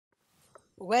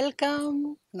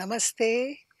Welcome,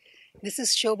 Namaste. This is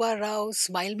Shobha Rao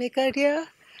Smilemaker here,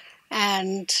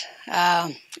 and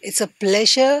it's a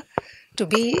pleasure to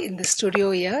be in the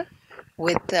studio here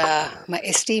with my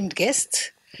esteemed guests.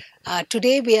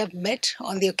 Today, we have met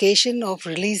on the occasion of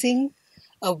releasing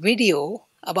a video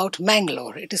about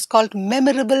Mangalore. It is called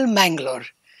Memorable Mangalore,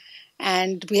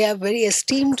 and we have very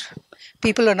esteemed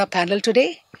people on our panel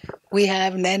today. We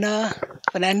have Nana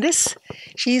Fernandez.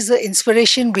 She's the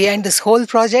inspiration behind this whole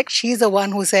project. She's the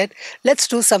one who said, let's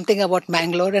do something about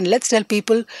Mangalore and let's tell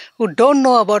people who don't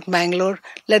know about Mangalore,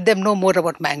 let them know more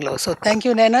about Mangalore. So thank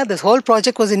you, Nana. This whole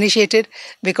project was initiated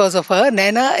because of her.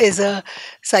 Nana is a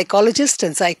psychologist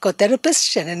and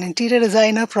psychotherapist and an interior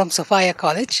designer from Sophia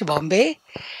College, Bombay.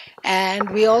 And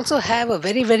we also have a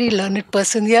very, very learned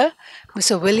person here,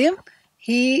 Mr. William.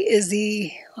 He is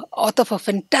the author of a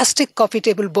fantastic coffee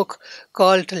table book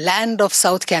called Land of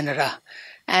South Canara.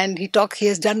 And he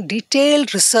has done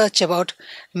detailed research about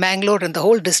Mangalore and the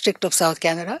whole district of South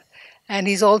Canara. And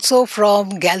he's also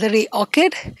from Gallery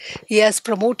Orchid. He has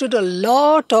promoted a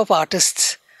lot of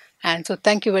artists. And so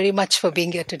thank you very much for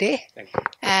being here today. Thank you.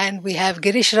 And we have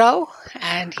Girish Rao,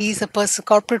 and he's a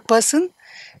corporate person.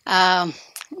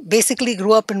 Basically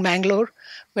grew up in Mangalore,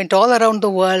 went all around the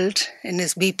world in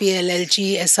his BPL,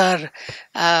 LG, SR,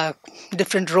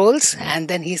 different roles, and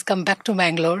then he's come back to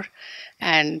Mangalore.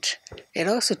 And,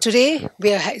 so today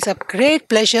it's a great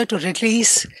pleasure to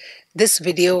release this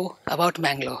video about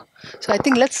Mangalore. So I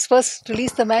think let's first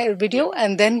release the video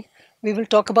and then we will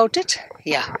talk about it.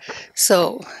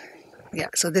 So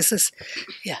this is,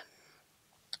 yeah.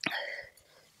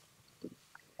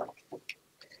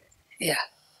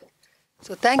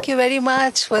 So thank you very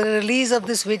much for the release of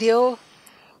this video,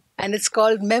 and it's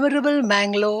called Memorable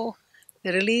Mangalore,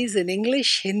 the release in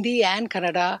English, Hindi and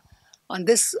Kannada on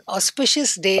this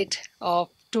auspicious date of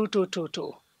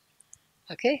 2222.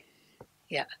 Okay?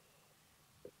 Yeah.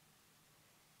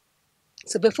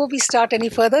 So before we start any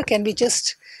further, can we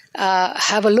just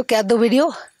have a look at the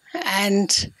video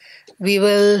and we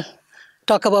will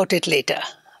talk about it later.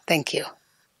 Thank you.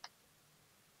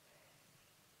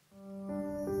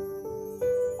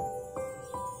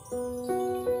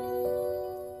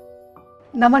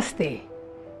 Namaste.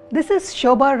 This is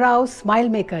Shobha Rao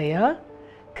Smilemaker here,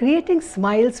 creating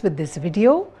smiles with this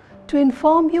video to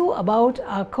inform you about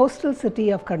our coastal city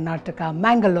of Karnataka,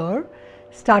 Mangalore,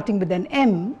 starting with an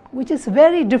M, which is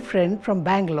very different from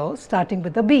Bangalore, starting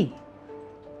with a B.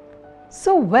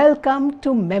 So welcome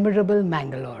to Memorable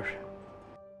Mangalore.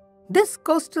 This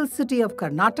coastal city of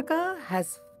Karnataka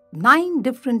has 9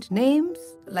 different names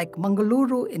like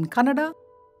Mangaluru in Kannada,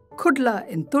 Kudla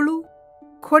in Tulu,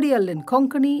 Kodiyal in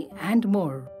Konkani, and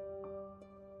more.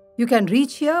 You can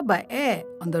reach here by air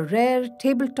on the rare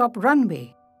tabletop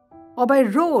runway or by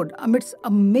road amidst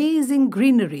amazing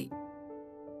greenery.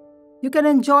 You can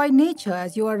enjoy nature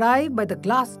as you arrive by the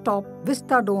glass-top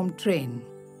Vista Dome train.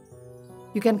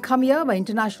 You can come here by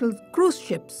international cruise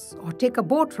ships or take a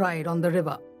boat ride on the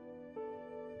river.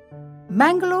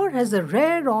 Mangalore has the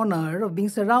rare honor of being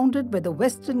surrounded by the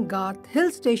Western Ghat hill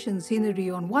station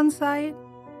scenery on one side,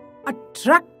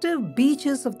 attractive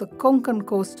beaches of the Konkan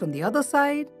coast on the other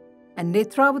side, and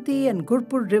Netravati and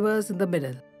Gurpur rivers in the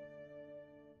middle.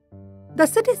 The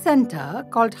city centre,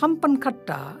 called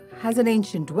Hampankatta, has an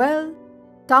ancient well,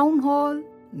 town hall,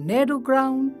 Nehru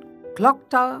ground, clock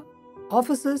tower,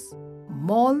 offices,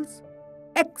 malls,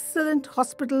 excellent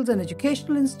hospitals and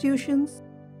educational institutions,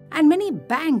 and many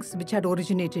banks which had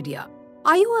originated here.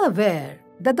 Are you aware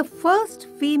that the first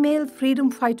female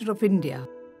freedom fighter of India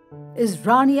is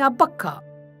Rani Abbakka,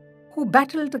 who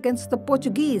battled against the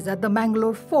Portuguese at the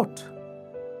Mangalore fort?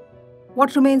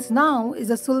 What remains now is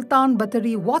a Sultan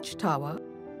Batari watchtower,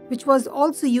 which was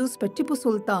also used by Tipu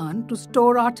Sultan to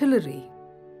store artillery.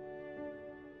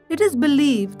 It is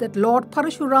believed that Lord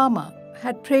Parashurama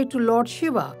had prayed to Lord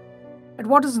Shiva at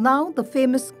what is now the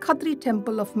famous Khadri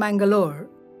temple of Mangalore,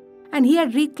 and he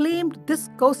had reclaimed this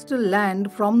coastal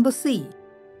land from the sea.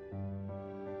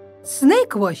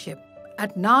 Snake worship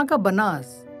at Naga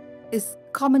Banas is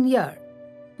common here,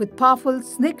 with powerful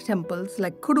snake temples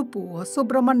like Kudupu or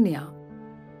Subramanya.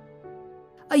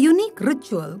 A unique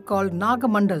ritual called Naga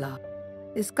Mandala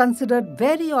is considered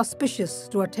very auspicious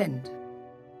to attend.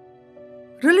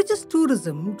 Religious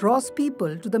tourism draws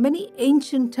people to the many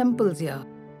ancient temples here,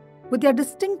 with their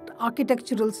distinct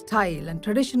architectural style and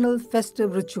traditional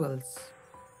festive rituals.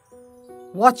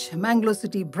 Watch Mangalore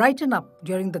city brighten up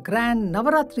during the grand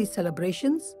Navaratri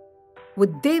celebrations,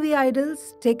 with Devi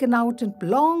idols taken out in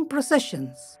long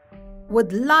processions,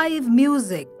 with live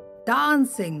music,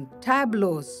 dancing,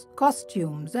 tableaus,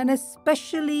 costumes, and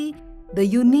especially the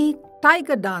unique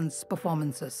tiger dance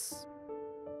performances.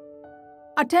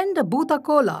 Attend a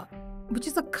Bhutakola, which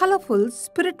is a colorful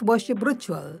spirit worship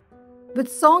ritual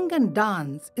with song and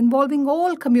dance involving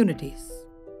all communities.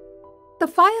 The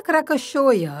firecracker show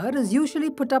here is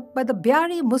usually put up by the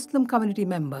Biari Muslim community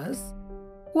members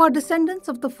who are descendants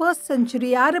of the 1st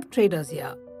century Arab traders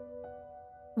here.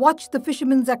 Watch the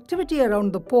fishermen's activity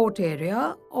around the port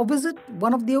area or visit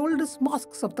one of the oldest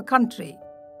mosques of the country.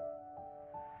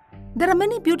 There are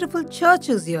many beautiful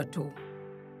churches here too.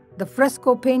 The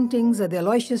fresco paintings at the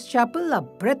Aloysius Chapel are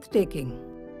breathtaking.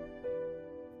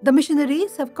 The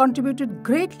missionaries have contributed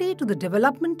greatly to the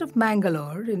development of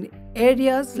Mangalore in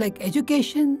areas like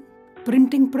education,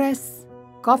 printing press,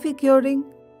 coffee curing,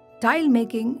 tile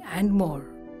making, and more.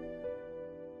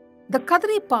 The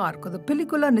Kadri Park or the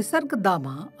Pilikula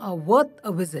Nisargadama are worth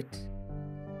a visit.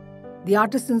 The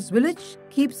artisans' village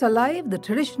keeps alive the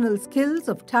traditional skills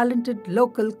of talented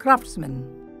local craftsmen.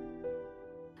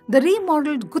 The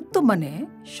remodeled Guttumane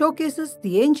showcases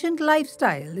the ancient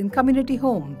lifestyle in community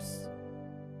homes.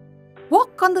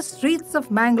 Walk on the streets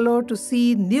of Mangalore to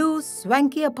see new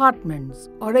swanky apartments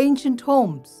or ancient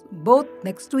homes, both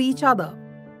next to each other.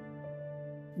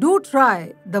 Do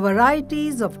try the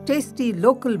varieties of tasty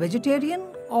local vegetarian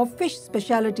or fish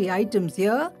specialty items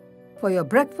here for your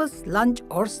breakfast, lunch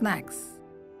or snacks.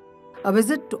 A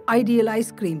visit to Ideal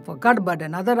Ice Cream for Gadbad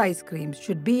and other ice creams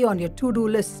should be on your to-do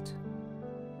list.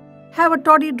 Have a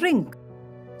toddy drink,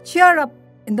 cheer up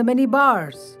in the many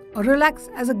bars, or relax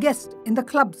as a guest in the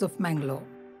clubs of Mangalore.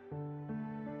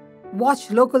 Watch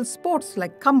local sports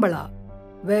like Kambala,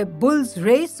 where bulls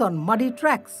race on muddy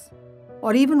tracks,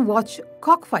 or even watch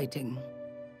cockfighting.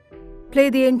 Play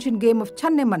the ancient game of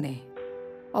Channemane,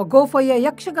 or go for your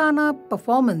Yakshagana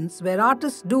performance where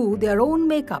artists do their own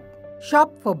makeup.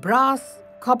 Shop for brass,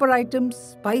 copper items,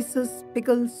 spices,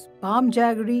 pickles, palm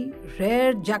jaggery,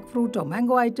 rare jackfruit or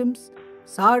mango items,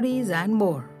 saris and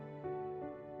more.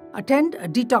 Attend a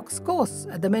detox course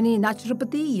at the many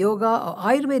naturopathy, yoga or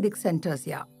Ayurvedic centers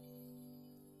here.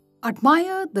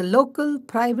 Admire the local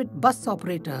private bus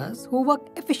operators who work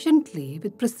efficiently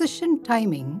with precision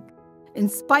timing in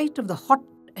spite of the hot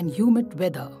and humid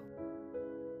weather.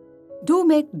 Do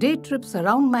make day trips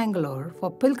around Mangalore for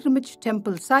pilgrimage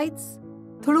temple sites,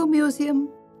 Thulu Museum,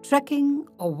 trekking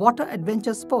or water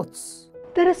adventure sports.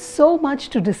 There is so much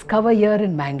to discover here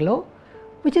in Mangalore,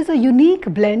 which is a unique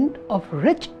blend of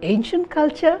rich ancient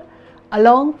culture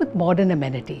along with modern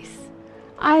amenities.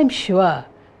 I am sure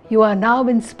you are now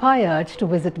inspired to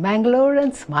visit Mangalore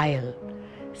and smile.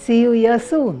 See you here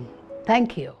soon.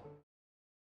 Thank you.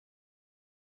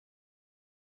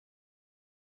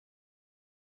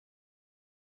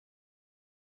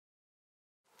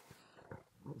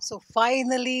 So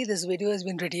finally, this video has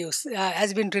been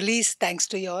released thanks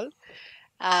to you all.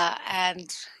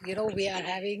 And we are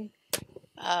having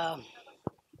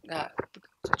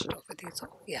switch it off, I think so.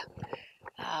 Yeah.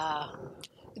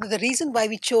 The reason why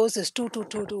we chose this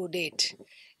 2222 date,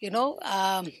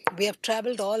 we have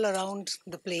traveled all around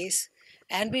the place,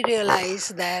 and we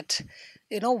realized that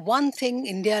one thing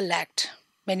India lacked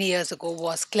many years ago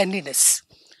was cleanliness.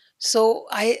 So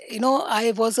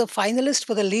I was a finalist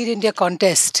for the Lead India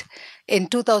contest in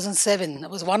 2007. I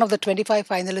was one of the 25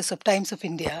 finalists of Times of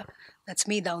India. That's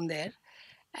me down there.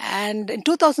 And in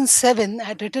 2007, I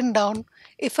had written down,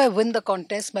 if I win the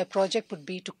contest, my project would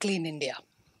be to clean India.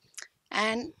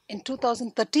 And in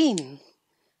 2013,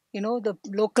 the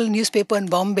local newspaper in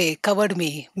Bombay covered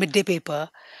me, Midday Paper,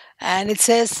 and it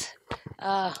says,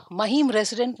 Mahim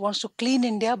resident wants to clean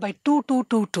India by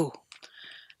 2222.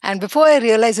 And before I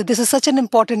realized that this is such an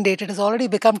important date, it has already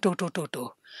become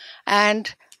 2222.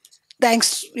 And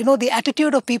thanks, the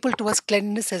attitude of people towards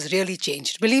cleanliness has really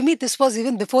changed. Believe me, this was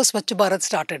even before Swachh Bharat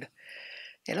started.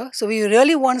 So we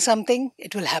really want something,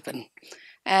 it will happen.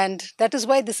 And that is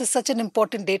why this is such an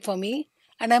important date for me.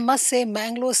 And I must say,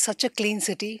 Mangalore is such a clean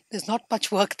city. There's not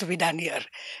much work to be done here,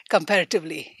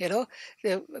 comparatively.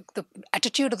 The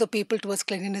attitude of the people towards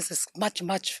cleanliness is much,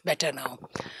 much better now.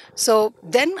 So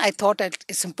then I thought that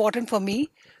it's important for me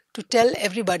to tell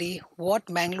everybody what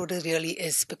Mangalore really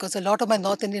is, because a lot of my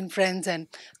North Indian friends and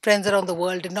friends around the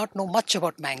world did not know much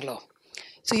about Mangalore.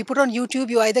 So you put on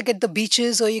YouTube, you either get the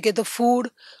beaches or you get the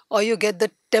food or you get the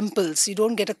temples. You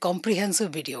don't get a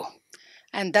comprehensive video.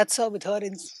 And that's how, with her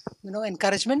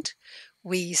encouragement,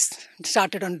 we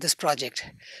started on this project.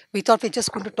 We thought we're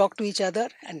just going to talk to each other,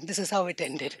 and this is how it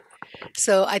ended.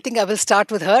 So I think I will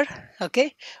start with her.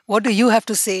 Okay, what do you have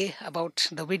to say about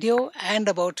the video and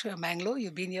about Mangalore?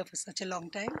 You've been here for such a long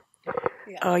time.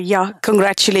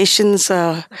 Congratulations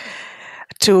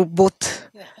to both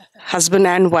husband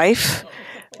and wife.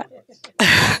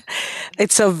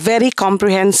 It's a very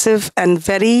comprehensive and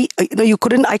very,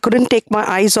 I couldn't take my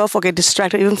eyes off or get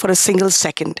distracted even for a single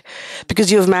second,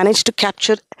 because you've managed to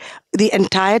capture the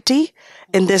entirety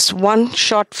in this one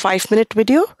short 5-minute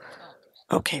video.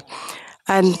 Okay.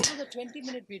 Actually, And it was a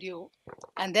 20-minute video,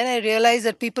 and then I realized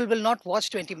that people will not watch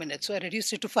 20 minutes, so I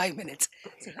reduced it to 5 minutes.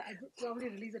 So I would probably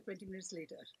release it 20 minutes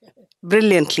later.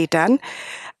 brilliantly done.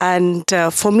 And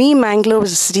for me, Mangalore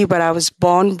was a city where I was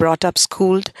born, brought up,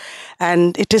 schooled,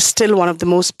 and it is still one of the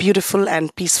most beautiful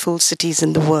and peaceful cities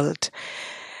in the world.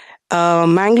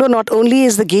 Mangalore not only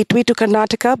is the gateway to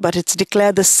Karnataka, but it's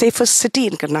declared the safest city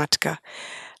in Karnataka.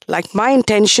 Like, my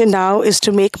intention now is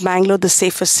to make Mangalore the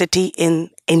safest city in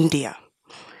India.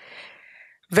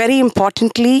 Very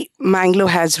importantly, Mangalore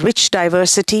has rich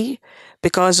diversity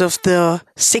because of the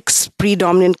 6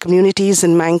 predominant communities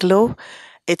in Mangalore.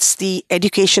 It's the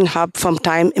education hub from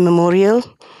time immemorial.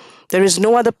 There is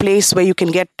no other place where you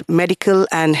can get medical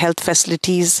and health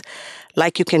facilities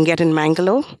like you can get in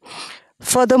Mangalore.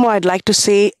 Furthermore, I'd like to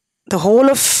say the whole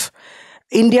of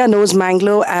India knows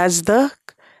Mangalore as the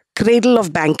cradle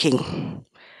of banking.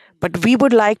 But we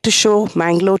would like to show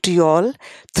Mangalore to you all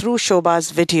through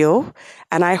Shobha's video,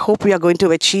 and I hope we are going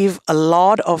to achieve a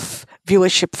lot of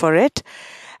viewership for it.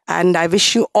 And I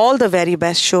wish you all the very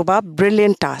best, Shobha.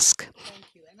 Brilliant task.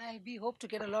 Thank you. And we hope to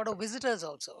get a lot of visitors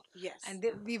also. Yes. And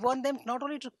we want them not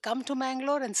only to come to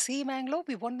Mangalore and see Mangalore,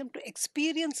 we want them to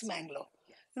experience Mangalore.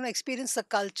 Experience the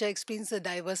culture, experience the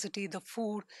diversity, the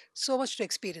food, so much to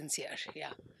experience here.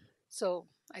 Yeah. So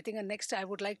I think next I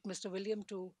would like Mr. William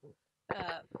to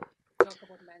talk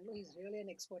about Mangalore. He's really an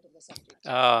expert in the subject.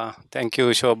 Thank you,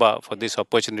 Shobha, for this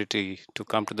opportunity to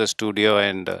come to the studio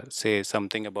and say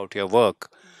something about your work.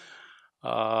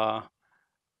 Uh,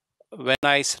 when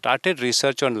I started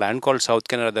research on land called South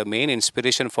Canara, the main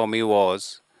inspiration for me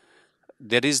was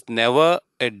there is never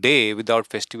a day without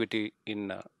festivity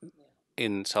in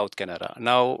South Canara.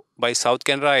 Now, by South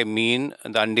Canara, I mean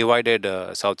the undivided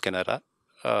South Canara,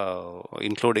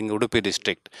 including Udupi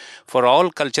district. For all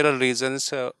cultural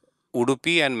reasons,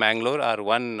 Udupi and Mangalore are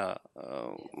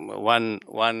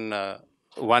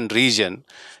one region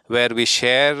where we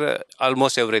share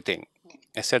almost everything.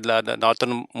 I said the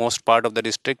northernmost part of the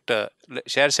district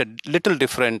shares a little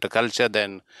different culture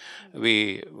than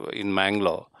we in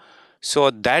Mangalore. So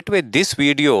that way, this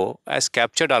video has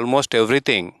captured almost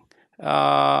everything.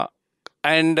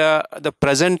 And the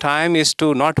present time is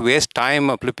to not waste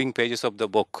time flipping pages of the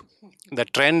book. The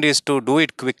trend is to do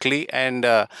it quickly and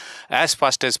as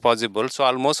fast as possible. So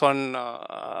almost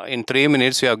in 3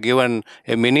 minutes, we have given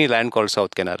a mini land called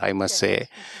South Canara, I must say.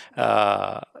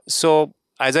 So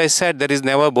as I said, there is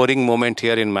never boring moment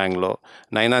here in Mangalore.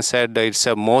 Naina said it's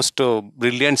a most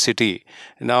brilliant city.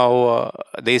 Now,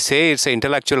 they say it's the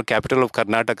intellectual capital of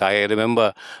Karnataka. I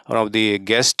remember one of the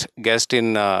guest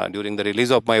in during the release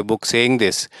of my book saying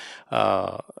this.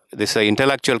 This is the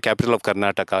intellectual capital of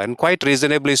Karnataka, and quite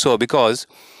reasonably so, because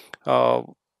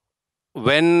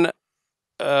when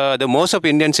the most of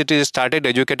Indian cities started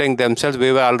educating themselves,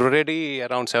 we were already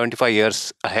around 75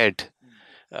 years ahead.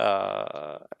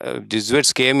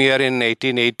 Jesuits came here in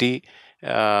 1880,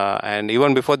 and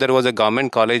even before there was a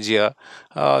government college here.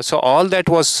 So all that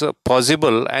was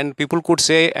possible, and people could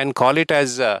say and call it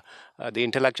as the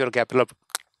intellectual capital of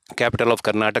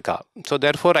Karnataka. So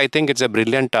therefore, I think it's a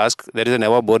brilliant task. There is a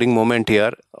never boring moment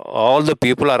here. All the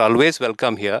people are always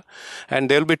welcome here, and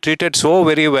they'll be treated so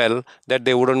very well that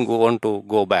they wouldn't want to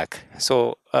go back.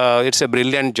 So it's a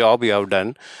brilliant job you have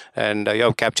done, and you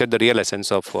have captured the real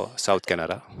essence of South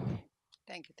Canara.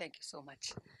 Thank you so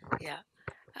much. Yeah.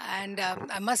 And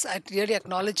I really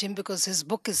acknowledge him because his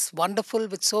book is wonderful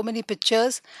with so many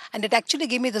pictures, and it actually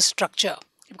gave me the structure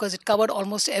because it covered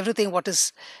almost everything.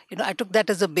 I took that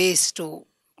as a base to,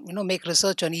 make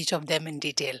research on each of them in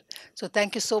detail. So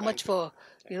thank you so much for,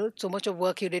 so much of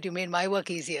work you did. You made my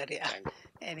work easier. Yeah.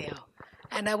 Anyhow.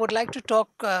 And I would like to talk,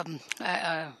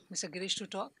 Mr. Girish to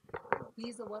talk.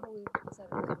 He's the one who decided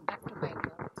to come back to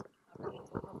Bangalore after he's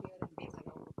come here and make a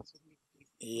lot of so many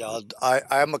places. Yeah,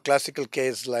 I am a classical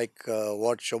case like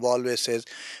what Shobha always says.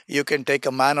 You can take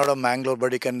a man out of Mangalore,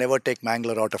 but you can never take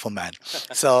Mangalore out of a man.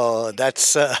 So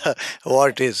that's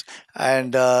what it is.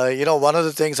 And one of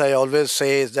the things I always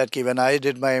say is that when I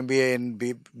did my MBA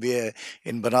in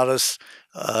in Banaras,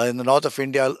 in the north of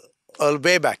India,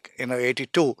 way back,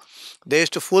 82, they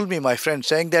used to fool me, my friend,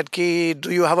 saying that, Ki,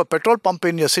 do you have a petrol pump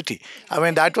in your city? I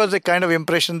mean, that was the kind of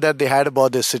impression that they had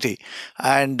about this city.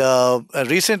 And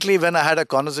recently, when I had a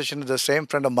conversation with the same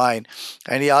friend of mine,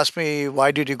 and he asked me,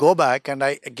 why did you go back? And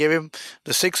I gave him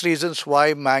the 6 reasons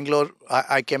why Mangalore,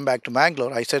 I came back to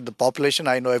Mangalore. I said, the population,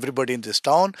 I know everybody in this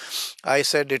town. I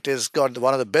said, it has got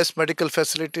one of the best medical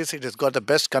facilities, it has got the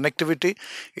best connectivity,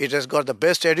 it has got the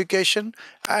best education,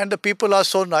 and the people are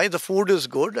so nice, the food is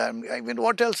good. I mean,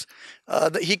 what else?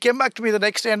 He came back to me the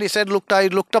next day and he said, look, I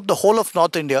looked up the whole of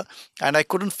North India and I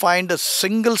couldn't find a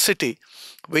single city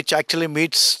which actually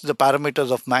meets the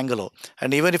parameters of Mangalore.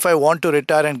 And even if I want to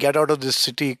retire and get out of this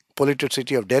city, polluted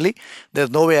city of Delhi, there's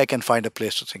no way I can find a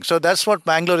place to sing. So that's what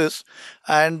Mangalore is.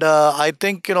 And I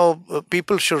think,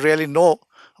 people should really know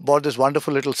about this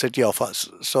wonderful little city of us.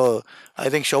 So I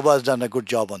think Shobha has done a good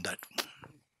job on that.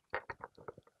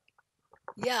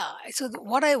 Yeah, so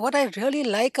what I really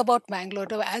like about Mangalore,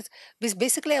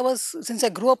 basically I was, since I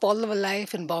grew up all of my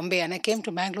life in Bombay and I came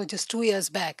to Mangalore just 2 years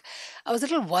back, I was a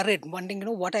little worried, wondering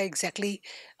what I exactly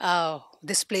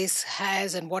this place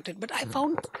has and what it. But I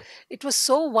found it was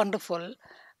so wonderful.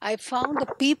 I found the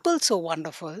people so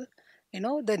wonderful.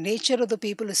 The nature of the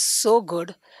people is so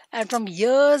good, and from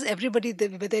years, everybody,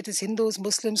 whether it is Hindus,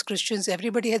 Muslims, Christians,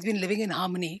 everybody has been living in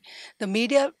harmony. The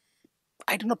media,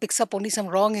 I don't know, picks up only some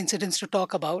wrong incidents to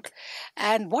talk about.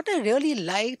 And what I really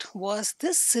liked was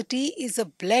this city is a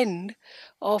blend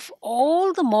of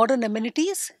all the modern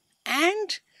amenities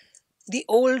and the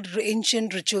old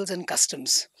ancient rituals and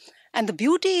customs. And the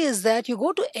beauty is that you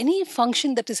go to any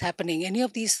function that is happening, any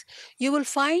of these, you will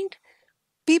find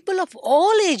people of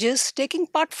all ages taking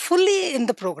part fully in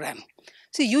the program.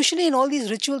 See, usually in all these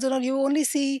rituals and all, you only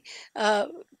see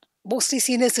mostly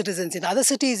senior citizens. In other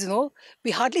cities,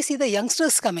 we hardly see the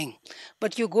youngsters coming.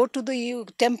 But you go to the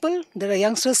temple, there are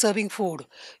youngsters serving food.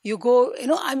 You go,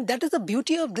 that is the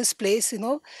beauty of this place.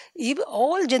 Even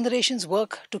all generations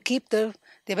work to keep they're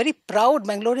very proud.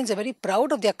 Mangaloreans are very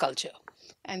proud of their culture,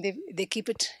 and they keep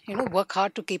it, work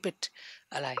hard to keep it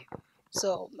alive.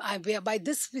 So by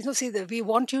this, see that we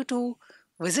want you to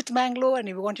visit Mangalore and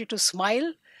we want you to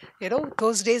smile.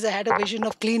 Those days I had a vision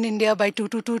of clean India by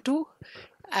 2222,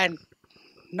 and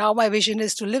now my vision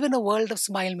is to live in a world of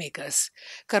smile makers.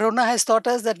 Corona has taught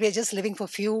us that we are just living for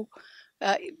few.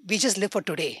 We just live for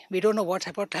today. We don't know what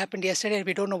happened yesterday, and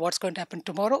we don't know what's going to happen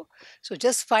tomorrow. So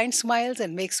just find smiles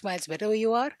and make smiles wherever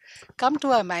you are. Come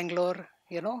to our Mangalore,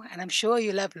 and I'm sure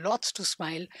you'll have lots to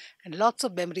smile and lots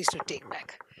of memories to take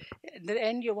back. In the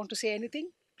end, you want to say anything?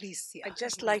 Please, yeah. I'd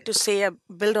just like to say,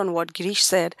 build on what Girish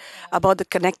said about the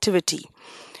connectivity.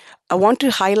 I want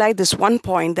to highlight this one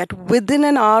point that within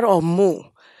an hour or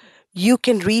more, you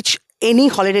can reach any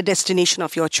holiday destination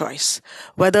of your choice,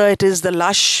 whether it is the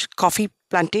lush coffee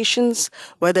plantations,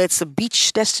 whether it's a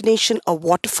beach destination, a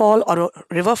waterfall, or a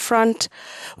riverfront,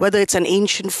 whether it's an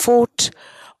ancient fort,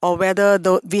 or whether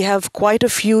we have quite a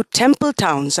few temple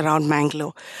towns around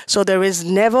Mangalore. So there is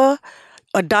never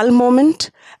a dull moment.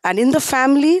 And in the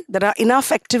family, there are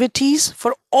enough activities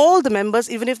for all the members,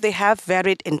 even if they have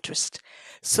varied interest.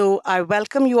 So I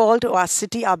welcome you all to our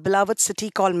city, our beloved city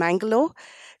called Mangalore.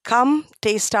 Come,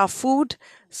 taste our food,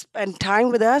 spend time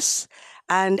with us,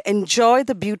 and enjoy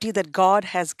the beauty that God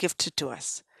has gifted to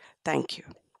us. Thank you.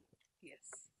 Yes.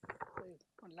 So,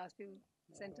 one last few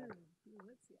sentences.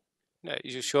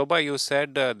 Shobha, you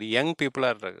said the young people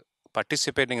are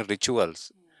participating in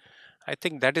rituals. I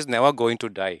think that is never going to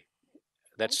die.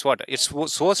 That's what it's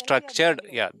so structured.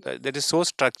 Yeah, that is so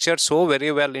structured so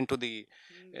very well into the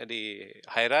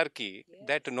hierarchy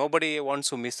that nobody wants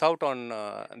to miss out on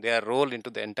their role into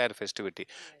the entire festivity.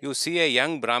 You see a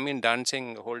young Brahmin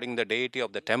dancing, holding the deity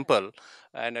of the temple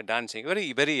and dancing,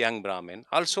 very very young Brahmin.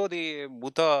 Also the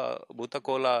Bhuta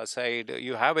Kola side,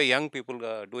 you have a young people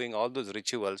doing all those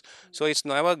rituals. So it's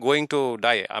never going to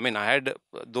die. I mean, I had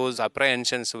those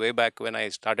apprehensions way back when I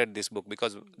started this book,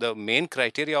 because the main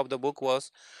criteria of the book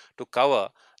was to cover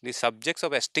the subjects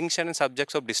of extinction and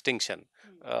subjects of distinction.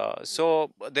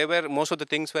 So they were, most of the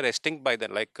things were extinct by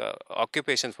then, like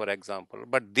occupations, for example.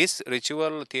 But this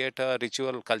ritual theater,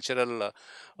 ritual cultural,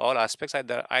 all aspects,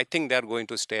 I think they are going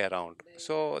to stay around.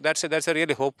 So that's a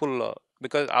really hopeful,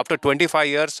 because after 25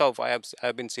 years of I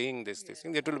have been seeing this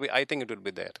thing, it will be, I think it will be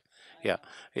there. Yeah,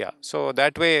 yeah. So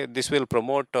that way, this will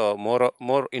promote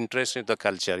more interest in the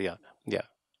culture. Yeah, yeah.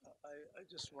 I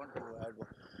just want to add one.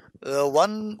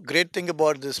 One great thing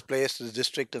about this place, this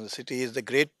district and the city is the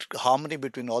great harmony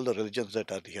between all the religions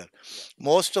that are here.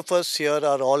 Most of us here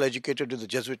are all educated in the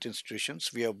Jesuit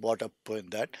institutions. We have brought up in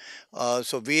that.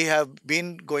 So we have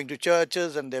been going to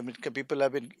churches and then people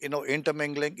have been,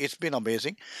 intermingling. It's been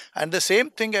amazing. And the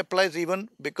same thing applies even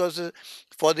because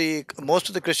for the most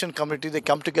of the Christian community, they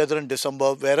come together in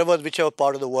December, wherever, whichever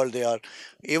part of the world they are.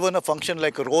 Even a function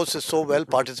like a Rose is so well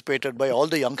participated by all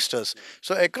the youngsters.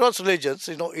 So across religions,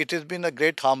 it has been a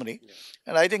great harmony.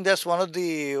 And I think that's one of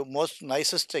the most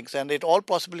nicest things. And it all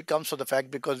possibly comes from the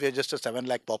fact because we are just a 7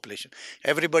 lakh population.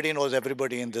 Everybody knows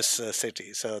everybody in this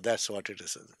city. So that's what it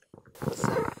is.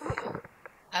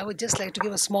 I would just like to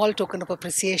give a small token of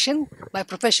appreciation. By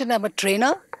profession, I'm a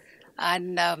trainer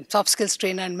and soft skills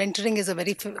trainer, and mentoring is a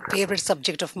very favorite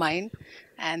subject of mine.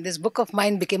 And this book of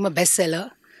mine became a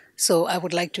bestseller. So I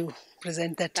would like to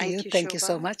present that to you. Thank you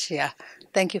so much. Yeah.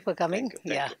 Thank you for coming.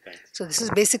 So this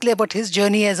is basically about his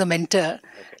journey as a mentor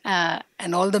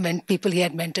and all the people he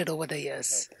had mentored over the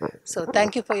years. So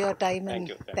thank you for your time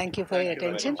and thank you for your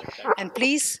attention. And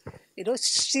please,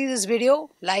 see this video,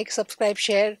 like, subscribe,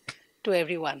 share to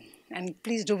everyone. And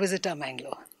please do visit our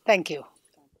Mangalore. Thank you.